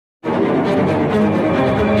என்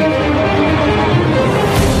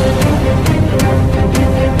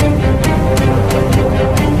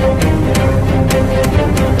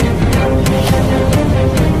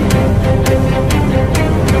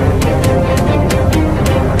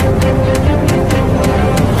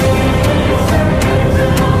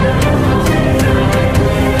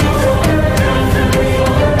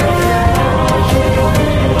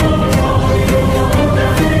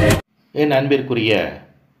அன்பிற்குரிய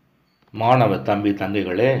மாணவ தம்பி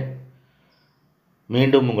தங்கைகளே,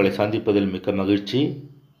 மீண்டும் உங்களை சந்திப்பதில் மிக்க மகிழ்ச்சி.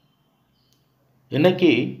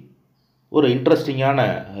 இன்றைக்கி ஒரு இன்ட்ரெஸ்டிங்கான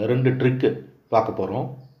 2 ட்ரிக்கு பார்க்க போகிறோம்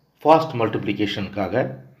ஃபாஸ்ட் மல்டிப்ளிகேஷனுக்காக.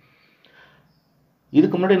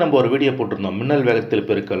 இதுக்கு முன்னாடி நம்ம ஒரு வீடியோ போட்டிருந்தோம், மின்னல் வேகத்தில்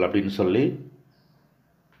பெருக்கல் அப்படின்னு சொல்லி.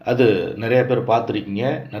 அது நிறைய பேர் பார்த்துருக்கீங்க,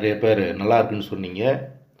 நிறைய பேர் நல்லா இருக்குன்னு சொன்னீங்க,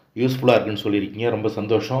 யூஸ்ஃபுல்லாக இருக்குன்னு சொல்லியிருக்கீங்க. ரொம்ப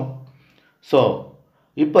சந்தோஷம். ஸோ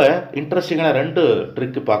இப்போ இன்ட்ரெஸ்டிங்கான 2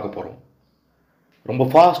 ட்ரிக்கு பார்க்க போகிறோம். ரொம்ப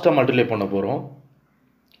ஃபாஸ்ட்டாக மல்டிப்ளை பண்ண போகிறோம்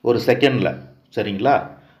ஒரு செகண்டில், சரிங்களா?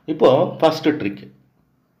 இப்போது ஃபஸ்ட்டு ட்ரிக்கு,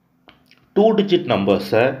 2 டிஜிட்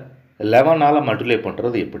நம்பர்ஸை 11ஆல் மல்டிப்ளை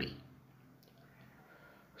பண்ணுறது எப்படி?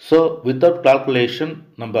 ஸோ வித்தவுட் கால்குலேஷன்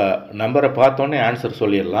நம்ம நம்பரை பார்த்தோன்னே ஆன்சர்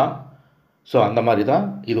சொல்லிடலாம். ஸோ அந்த மாதிரி தான்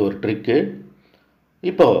இது ஒரு ட்ரிக்கு.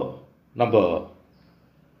 இப்போது நம்ம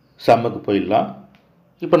சம்முக்கு போயிடலாம்.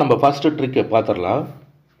 இப்போ நம்ம ஃபஸ்ட்டு ட்ரிக்கை பார்த்துடலாம்.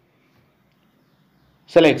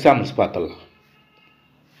 சில எக்ஸாம்பிள்ஸ் பார்த்துடலாம்.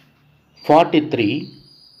 43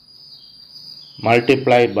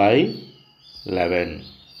 மல்டிப்ளை பை 11,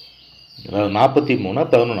 அதாவது 43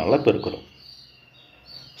 11ஆல் பெருக்கிறோம்.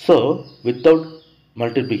 ஸோ வித்தவுட்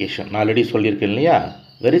மல்டிப்ளிகேஷன் நான் ஆல்ரெடி சொல்லியிருக்கேன் இல்லையா,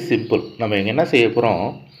 வெரி சிம்பிள். நம்ம இங்கே என்ன செய்ய போகிறோம்,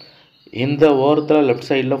 இந்த ஓரத்தில் லெஃப்ட்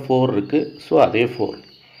சைடில் 4 இருக்குது, ஸோ அதே 4.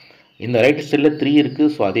 இந்த ரைட் சைடில் 3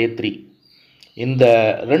 இருக்குது, ஸோ அதே 3. இந்த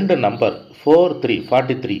 2 நம்பர் 4 3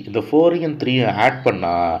 43, இந்த 4யும் 3யும் ஆட்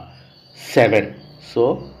பண்ணால் 7. ஸோ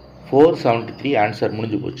 473 ஆன்சர்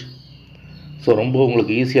முடிஞ்சு போச்சு. ஸோ ரொம்ப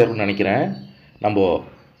உங்களுக்கு ஈஸியாக இருக்கும்னு நினைக்கிறேன். நம்ம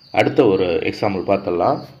அடுத்த ஒரு எக்ஸாம்பிள்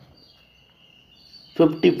பார்த்துடலாம்.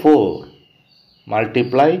 54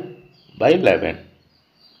 மல்டிப்ளை பை 11.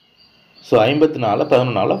 ஸோ 54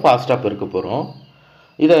 11ஆல் ஃபாஸ்ட்டாக பெருக்க போகிறோம்.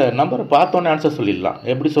 இதை நம்பரை பார்த்தோன்னே ஆன்சர் சொல்லிடலாம்.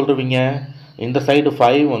 எப்படி சொல்லுவீங்க? இந்த சைடு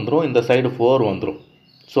 5 வந்துடும், இந்த சைடு 4 வந்துடும்.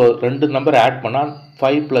 ஸோ 2 நம்பர் ஆட் பண்ணால்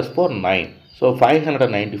 5 + 4 9. So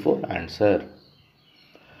 594 answer.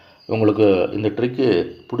 உங்களுக்கு இந்த ட்ரிக்கு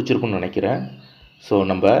பிடிச்சிருக்குன்னு நினைக்கிறேன். ஸோ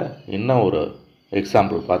நம்ம இன்னும் ஒரு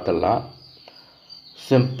எக்ஸாம்பிள் பார்த்துடலாம்.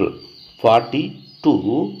 சிம்பிள். 42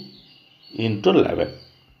 × 11,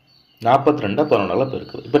 42 11ஆல்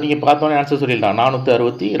பெருக்குது. இப்போ நீங்கள் பார்த்தோன்னே ஆன்சர் சொல்லிடலாம்,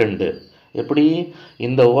 462. எப்படி?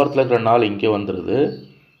 இந்த ஓரத்தில் இருக்கிற 4 இங்கே வந்துடுது,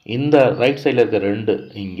 இந்த ரைட் சைடில் இருக்க 2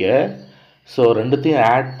 இங்கே. ஸோ 2த்தையும்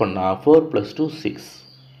ஆட் பண்ணால் 4 + 2 6.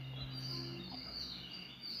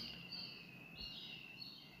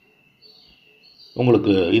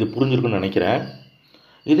 உங்களுக்கு இது புரிஞ்சிருக்குன்னு நினைக்கிறேன்.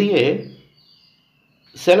 இதையே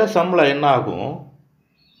சில சம்மில் என்ன ஆகும்,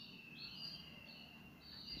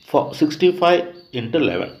 65 ×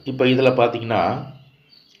 11. இப்போ இதில் பார்த்தீங்கன்னா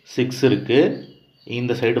 6 இருக்குது,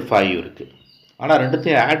 இந்த சைடு 5 இருக்குது. ஆனால்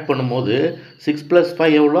 2த்தையும் ஆட் பண்ணும்போது 6 +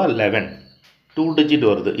 5 எவ்வளோ? 11. 2 டிஜிட்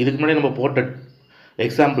வருது. இதுக்கு முன்னாடி நம்ம போட்ட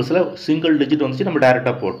எக்ஸாம்பிள்ஸில் சிங்கிள் டிஜிட் வந்துச்சு, நம்ம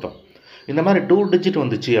டைரெக்டாக போட்டோம். இந்த மாதிரி 2 டிஜிட்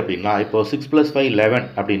வந்துச்சு அப்படின்னா, இப்போது 6 + 5 11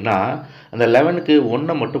 அப்படின்னா, அந்த 11க்கு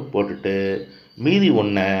 1 மட்டும் போட்டுட்டு மீதி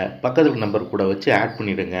 1 பக்கத்துக்கு நம்பர் கூட வச்சு ஆட்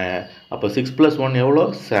பண்ணிவிடுங்க. அப்போ 6 + 1 எவ்வளோ?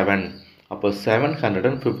 7. அப்போ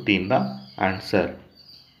 715 தான் ஆன்சர்.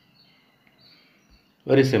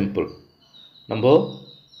 Very simple. நம்ம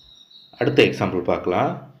அடுத்த எக்ஸாம்பிள்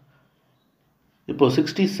பார்க்கலாம். இப்போது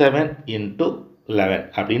 67 × 11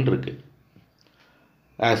 அப்படின்னு இருக்குது.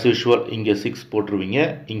 ஆஸ் யூஷுவல் இங்கே 6 போட்டுருவீங்க,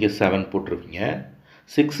 இங்கே 7 போட்டுருவீங்க.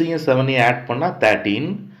 6யும் 7யும் ஆட் பண்ணால் 13.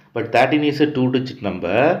 But 13 is a 2 digit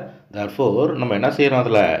number. therefore நம்ம என்ன செய்கிறோம்,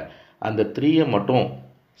 அதில் அந்த 3யை மட்டும்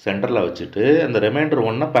சென்டரில் வச்சுட்டு அந்த ரிமைண்டர்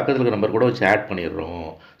 1 பக்கத்தில் இருக்கிற நம்பர் கூட வச்சு ஆட் பண்ணிடுறோம்.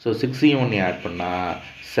 ஸோ 6யும் 1 ஆட் பண்ணால்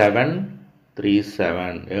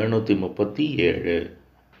 737 737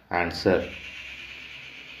 ஆன்சர்.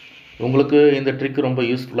 உங்களுக்கு இந்த ட்ரிக் ரொம்ப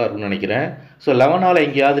யூஸ்ஃபுல்லாக இருக்கும்னு நினைக்கிறேன். ஸோ 11ஆல்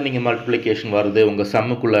எங்கேயாவது நீங்கள் மல்டிப்ளிகேஷன் வருது, உங்கள்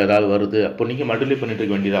சம்முக்குள்ளே ஏதாவது வருது, அப்போ நீங்கள் மல்டிப்ளை பண்ணிட்டு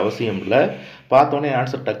இருக்க வேண்டியது அவசியம் இல்லை. பார்த்தோன்னே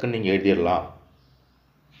ஆன்சர் டக்குன்னு நீங்கள் எழுதிடலாம்.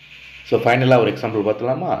 ஸோ ஃபைனலாக ஒரு எக்ஸாம்பிள்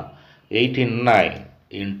பார்த்துலாமா? 89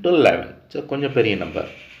 × 11. ஸோ கொஞ்சம் பெரிய நம்பர்.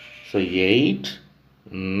 ஸோ 8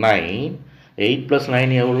 9 8 +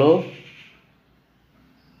 9 எவ்வளோ?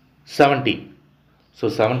 17. So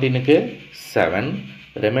 17க்கு 7,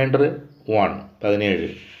 remainder 1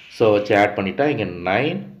 17. ஸோ வச்சு ஆட் பண்ணிட்டா இங்கே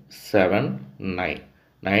 979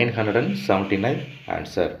 979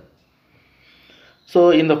 ஆன்சர். ஸோ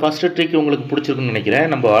இந்த ஃபஸ்ட்டு ட்ரிக் உங்களுக்கு பிடிச்சிருக்குன்னு நினைக்கிறேன்.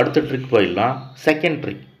 நம்ம அடுத்த ட்ரிக் போயிடலாம். செகண்ட்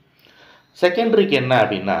ட்ரிக் என்ன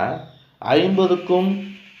அப்படின்னா 50க்கும்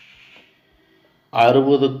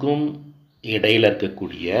 60க்கும் இடையில்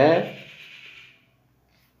இருக்கக்கூடிய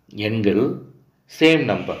எண்கள் சேம்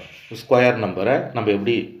நம்பர், ஸ்கொயர் நம்பரை நம்ம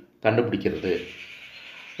எப்படி கண்டுபிடிக்கிறது?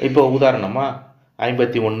 இப்போ உதாரணமாக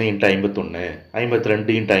 51 × 51, 52 ×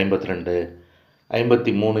 52,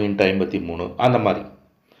 53 × 53 அந்த மாதிரி.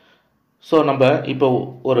 ஸோ நம்ம இப்போ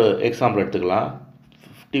ஒரு எக்ஸாம்பிள் எடுத்துக்கலாம்.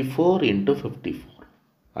 54 × 54,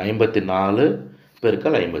 54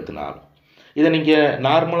 பெருக்கல் 54. இதை நீங்கள்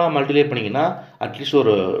நார்மலாக மல்டிப்ளை பண்ணிங்கன்னா அட்லீஸ்ட்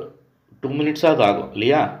ஒரு 2 மினிட்ஸாவது ஆகும்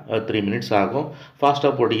இல்லையா? 3 மினிட்ஸ் ஆகும்.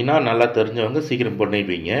 ஃபாஸ்ட்டாக போட்டிங்கன்னா நல்லா தெரிஞ்சவங்க சீக்கிரம்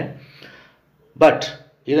பண்ணிடுவீங்க. பட்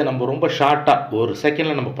இதை நம்ம ரொம்ப ஷார்ட்டாக ஒரு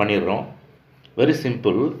செகண்டில் நம்ம பண்ணிடுறோம். Very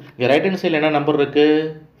simple. இங்கே ரைட் ஹேண்ட் சைடில் என்ன நம்பர் இருக்குது?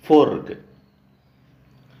 4 இருக்குது.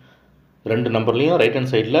 2 நம்பர்லேயும் ரைட்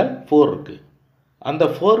ஹேண்ட் சைடில் 4 இருக்குது. அந்த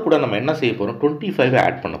 4 கூட நம்ம என்ன செய்ய போகிறோம்? 25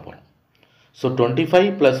 ஆட் பண்ண போகிறோம். ஸோ 25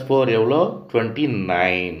 + 4 எவ்வளோ?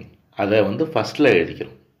 29. அதை வந்து ஃபஸ்ட்டில்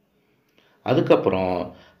எழுதிக்கிறோம். அதுக்கப்புறம்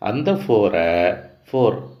அந்த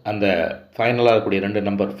 4 அந்த ஃபைனலாக இருக்கக்கூடிய 2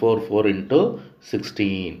 number 4 ×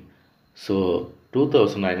 16. So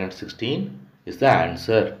 2916 is the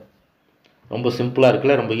answer. ரொம்ப சிம்பிளாக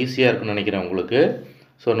இருக்குல்ல, ரொம்ப ஈஸியாக இருக்குன்னு நினைக்கிறேன் உங்களுக்கு.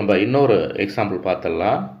 ஸோ நம்ம இன்னொரு எக்ஸாம்பிள்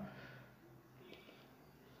பார்த்துடலாம்.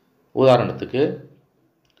 உதாரணத்துக்கு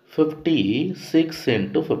 56 ×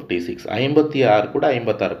 56, 56 கூட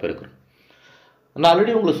 56 பெருக்கிறோம். நான்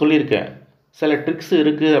ஆல்ரெடி உங்களுக்கு சொல்லியிருக்கேன், சில ட்ரிக்ஸ்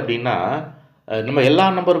இருக்குது அப்படின்னா நம்ம எல்லா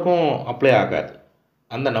நம்பருக்கும் அப்ளை ஆகாது.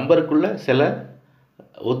 அந்த நம்பருக்குள்ளே சில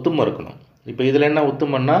ஒத்துமை இருக்கணும். இப்போ இதில் என்ன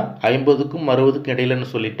ஒத்துமைன்னா 50க்கும் 60க்கும் இடையிலன்னு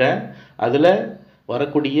சொல்லிட்டேன். அதில்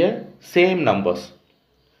வரக்கூடிய சேம் நம்பர்ஸ்.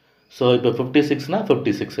 ஸோ இப்போ 56னா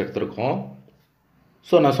 56 எடுத்திருக்கோம்.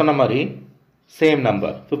 ஸோ நான் சொன்ன மாதிரி சேம்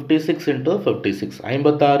நம்பர் 56 × 56,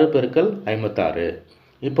 56 பெருக்கல் 56.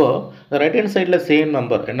 இப்போது இந்த ரைட் ஹேண்ட் சைடில் சேம்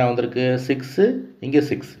நம்பர் என்ன வந்திருக்கு? 6, இங்கே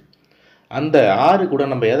 6. அந்த 6 கூட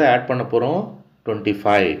நம்ம எதை ஆட் பண்ண போகிறோம்?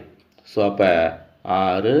 25. ஸோ அப்போ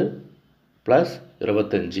 6 +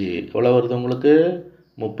 25 எவ்வளோ வருது உங்களுக்கு?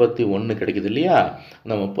 31 கிடைக்குது இல்லையா?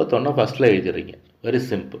 அந்த 31 ஃபஸ்ட்டில் எழுதிடுறீங்க. Very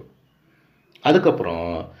simple. அதுக்கப்புறம்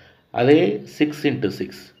அதே 6 ×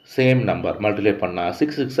 6 சேம் நம்பர் மல்டிப்ளை பண்ணால்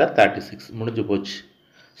 6 × 6 = 36. முடிஞ்சு போச்சு.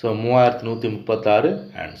 So 3136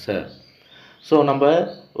 answer. ஸோ நம்ம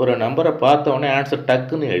ஒரு நம்பரை பார்த்தோன்னே ஆன்சர்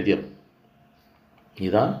டக்குன்னு எழுதிடும்.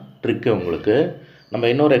 இதுதான் ட்ரிக்கு உங்களுக்கு. நம்ம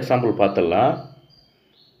இன்னொரு எக்ஸாம்பிள் பார்த்துடலாம்.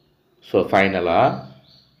 ஸோ ஃபைனலாக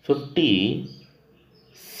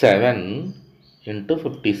 57 ×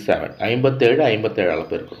 57, 57 57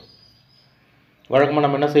 பெருக்கிறோம். வழக்கமாக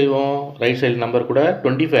நம்ம என்ன செய்வோம்? ரைட் சைடு நம்பர் கூட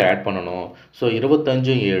 25 ஆட் பண்ணணும். ஸோ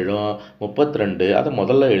 25 7 32, அதை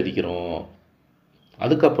முதல்ல எழுதிக்கிறோம்.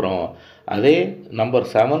 அதுக்கப்புறம் அதே நம்பர்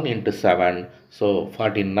 7 × 7, ஸோ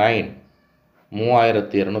 49,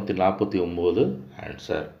 3249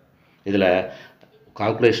 ஆன்சர். இதில்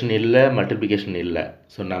கால்குலேஷன் இல்லை, மல்டிப்ளிகேஷன் இல்லை.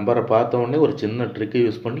 ஸோ நம்பரை பார்த்தோன்னே ஒரு சின்ன ட்ரிக்கை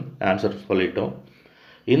யூஸ் பண்ணி ஆன்சர் சொல்லிட்டோம்.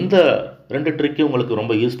 இந்த 2 ட்ரிக்கு உங்களுக்கு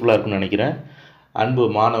ரொம்ப யூஸ்ஃபுல்லாக இருக்குன்னு நினைக்கிறேன். அன்பு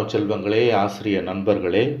மாணவ செல்வங்களே, ஆசிரியர்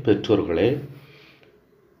நண்பர்களே, பெற்றோர்களே,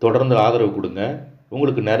 தொடர்ந்து ஆதரவு கொடுங்க.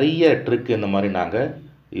 உங்களுக்கு நிறைய ட்ரிக் இந்த மாதிரி நாங்கள்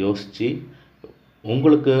யோசித்து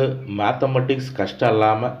உங்களுக்கு மேத்தமெட்டிக்ஸ் கஷ்டம்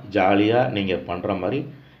இல்லாமல் ஜாலியாக நீங்கள் பண்ணுற மாதிரி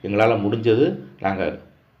எங்களால் முடிஞ்சது நாங்கள்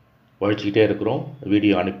உழைச்சிக்கிட்டே இருக்கிறோம்.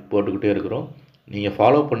 வீடியோ அனுப்பி போட்டுக்கிட்டே இருக்கிறோம். நீங்கள்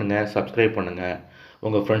ஃபாலோ பண்ணுங்கள், சப்ஸ்கிரைப் பண்ணுங்கள்,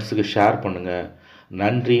 உங்கள் ஃப்ரெண்ட்ஸுக்கு ஷேர் பண்ணுங்கள்.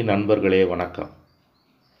 நன்றி நண்பர்களே, வணக்கம்.